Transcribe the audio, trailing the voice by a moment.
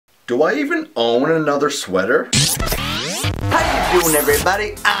Do I even own another sweater? How you doing,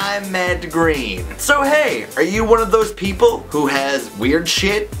 everybody? I'm Matt Green. So hey, are you one of those people who has weird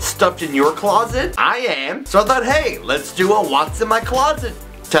shit stuffed in your closet? I am. So I thought, hey, let's do a what's in my closet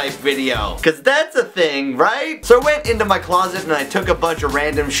type video, cause that's a thing, right? So I went into my closet and I took a bunch of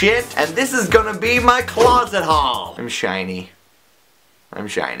random shit, and this is gonna be my closet haul. I'm shiny.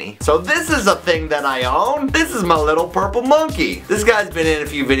 So this is a thing that I own. This is my little purple monkey. This guy's been in a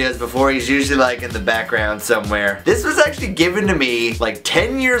few videos before. He's usually like in the background somewhere. This was actually given to me like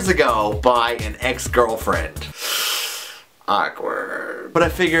 10 years ago by an ex-girlfriend. Awkward. But I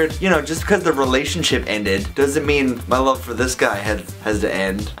figured, you know, just because the relationship ended doesn't mean my love for this guy has to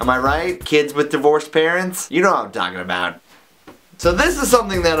end. Am I right? Kids with divorced parents? You know what I'm talking about. So this is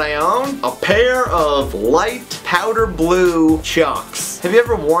something that I own. A pair of light powder blue Chucks. Have you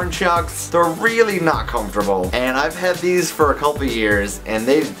ever worn Chucks? They're really not comfortable. And I've had these for a couple years and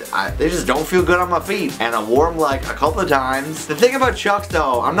they just don't feel good on my feet. And I wore them like a couple of times. The thing about Chucks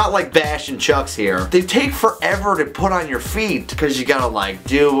though, I'm not like bashing Chucks here. They take forever to put on your feet because you gotta like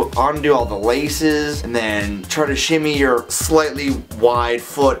undo all the laces and then try to shimmy your slightly wide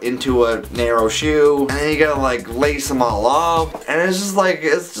foot into a narrow shoe. And then you gotta like lace them all up. And it's just like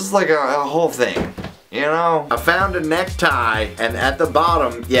a whole thing, you know? I found a necktie, and at the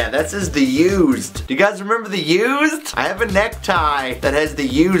bottom, yeah, that says the used. Do you guys remember the used? I have a necktie that has the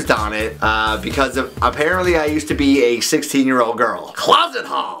used on it, because apparently I used to be a 16-year-old girl. Closet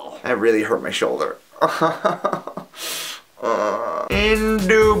haul! That really hurt my shoulder.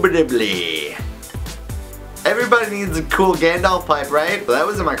 Indubitably. Everybody needs a cool Gandalf pipe, right? Well, that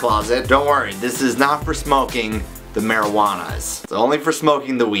was in my closet. Don't worry, this is not for smoking the marijuanas. It's only for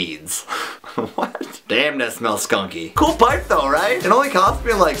smoking the weeds. What? Damn, that smells skunky. Cool pipe though, right? It only cost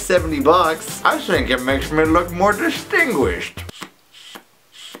me like 70 bucks. I think it makes me look more distinguished.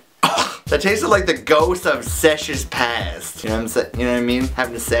 That tasted like the ghost of Sesh's past. You know what I'm saying? You know what I mean?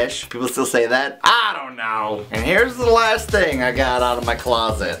 Having a sesh. People still say that? I don't know. And here's the last thing I got out of my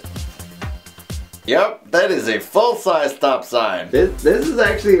closet. Yep, that is a full-size stop sign. This is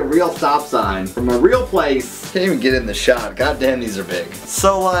actually a real stop sign from a real place. Can't even get in the shot. God damn, these are big.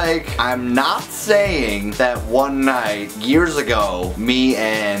 So like, I'm not saying that one night, years ago, me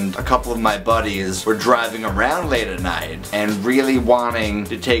and a couple of my buddies were driving around late at night and really wanting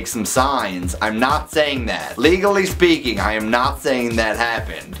to take some signs. I'm not saying that. Legally speaking, I am not saying that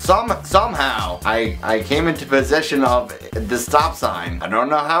happened. Somehow, I came into possession of the stop sign. I don't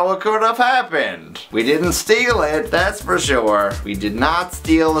know how it could have happened. We didn't steal it, that's for sure. We did not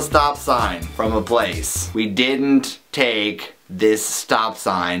steal the stop sign from a place. We didn't take this stop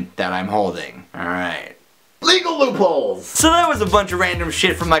sign that I'm holding. Alright. Legal loopholes! So that was a bunch of random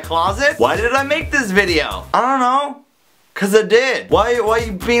shit from my closet. Why did I make this video? I don't know. Cause I did. Why are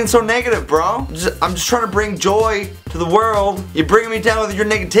you being so negative, bro? I'm just trying to bring joy to the world. You're bringing me down with your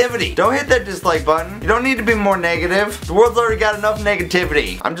negativity. Don't hit that dislike button. You don't need to be more negative. The world's already got enough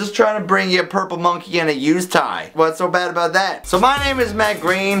negativity. I'm just trying to bring you a purple monkey and a used tie. What's so bad about that? So my name is Matt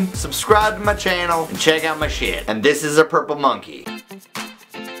Green. Subscribe to my channel and check out my shit. And this is a purple monkey.